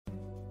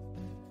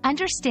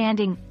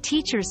Understanding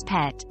teacher's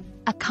pet,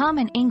 a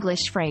common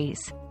English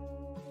phrase.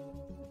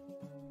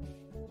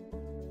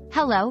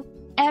 Hello,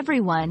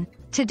 everyone.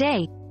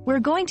 Today, we're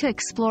going to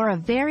explore a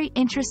very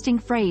interesting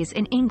phrase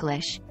in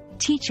English,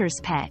 teacher's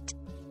pet.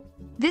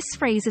 This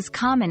phrase is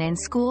common in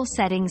school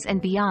settings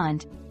and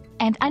beyond,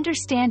 and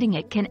understanding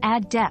it can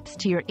add depth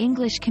to your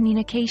English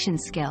communication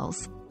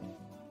skills.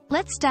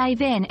 Let's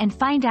dive in and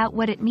find out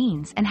what it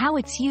means and how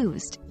it's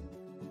used.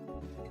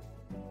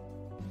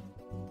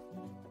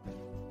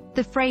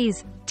 The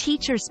phrase,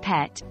 teacher's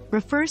pet,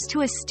 refers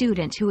to a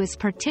student who is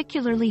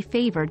particularly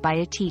favored by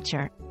a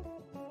teacher.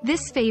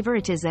 This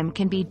favoritism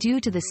can be due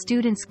to the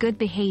student's good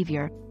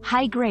behavior,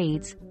 high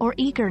grades, or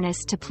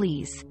eagerness to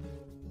please.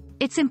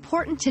 It's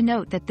important to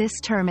note that this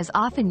term is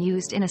often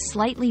used in a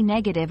slightly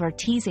negative or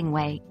teasing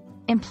way,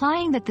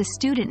 implying that the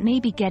student may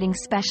be getting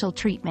special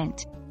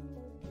treatment.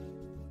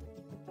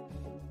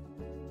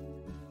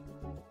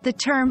 The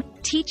term,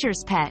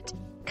 teacher's pet,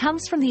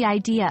 comes from the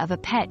idea of a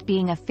pet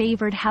being a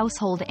favored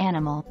household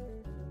animal.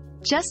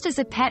 Just as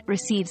a pet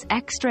receives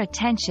extra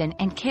attention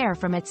and care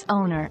from its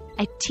owner,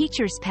 a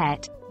teacher's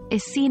pet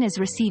is seen as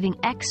receiving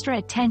extra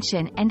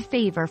attention and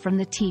favor from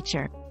the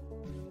teacher.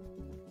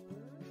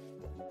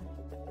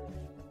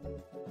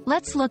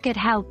 Let's look at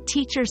how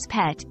teacher's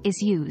pet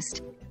is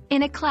used.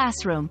 In a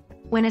classroom,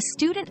 when a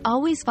student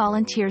always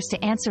volunteers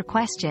to answer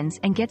questions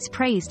and gets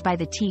praised by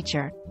the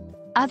teacher,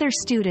 other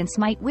students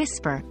might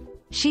whisper,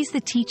 "She's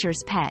the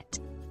teacher's pet."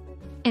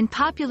 In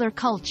popular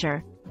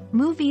culture,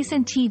 movies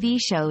and TV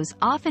shows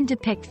often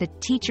depict the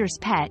teacher's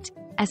pet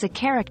as a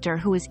character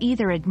who is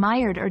either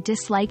admired or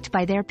disliked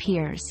by their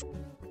peers.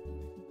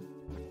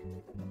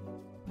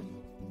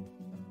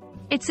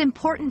 It's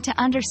important to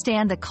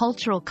understand the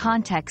cultural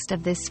context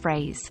of this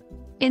phrase.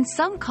 In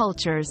some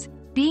cultures,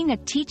 being a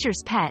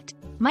teacher's pet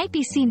might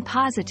be seen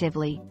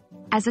positively,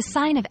 as a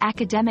sign of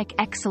academic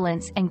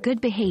excellence and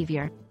good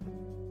behavior.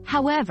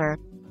 However,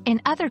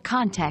 in other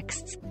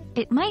contexts,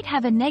 it might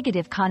have a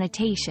negative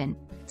connotation,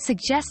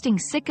 suggesting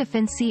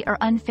sycophancy or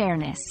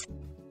unfairness.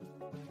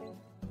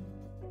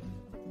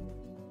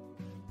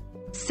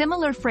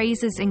 Similar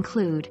phrases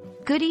include,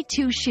 goody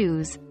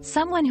two-shoes,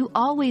 someone who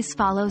always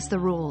follows the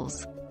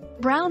rules.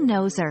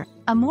 Brown-noser,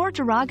 a more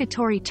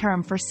derogatory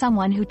term for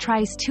someone who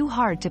tries too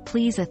hard to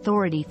please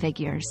authority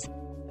figures.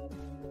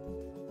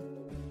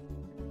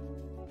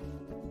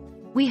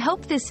 We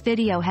hope this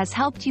video has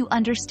helped you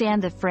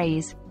understand the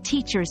phrase,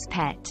 teacher's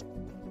pet.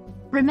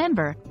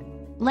 Remember,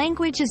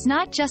 language is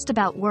not just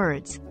about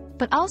words,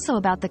 but also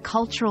about the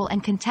cultural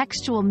and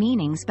contextual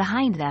meanings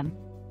behind them.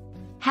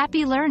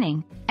 Happy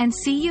learning, and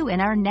see you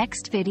in our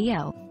next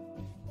video.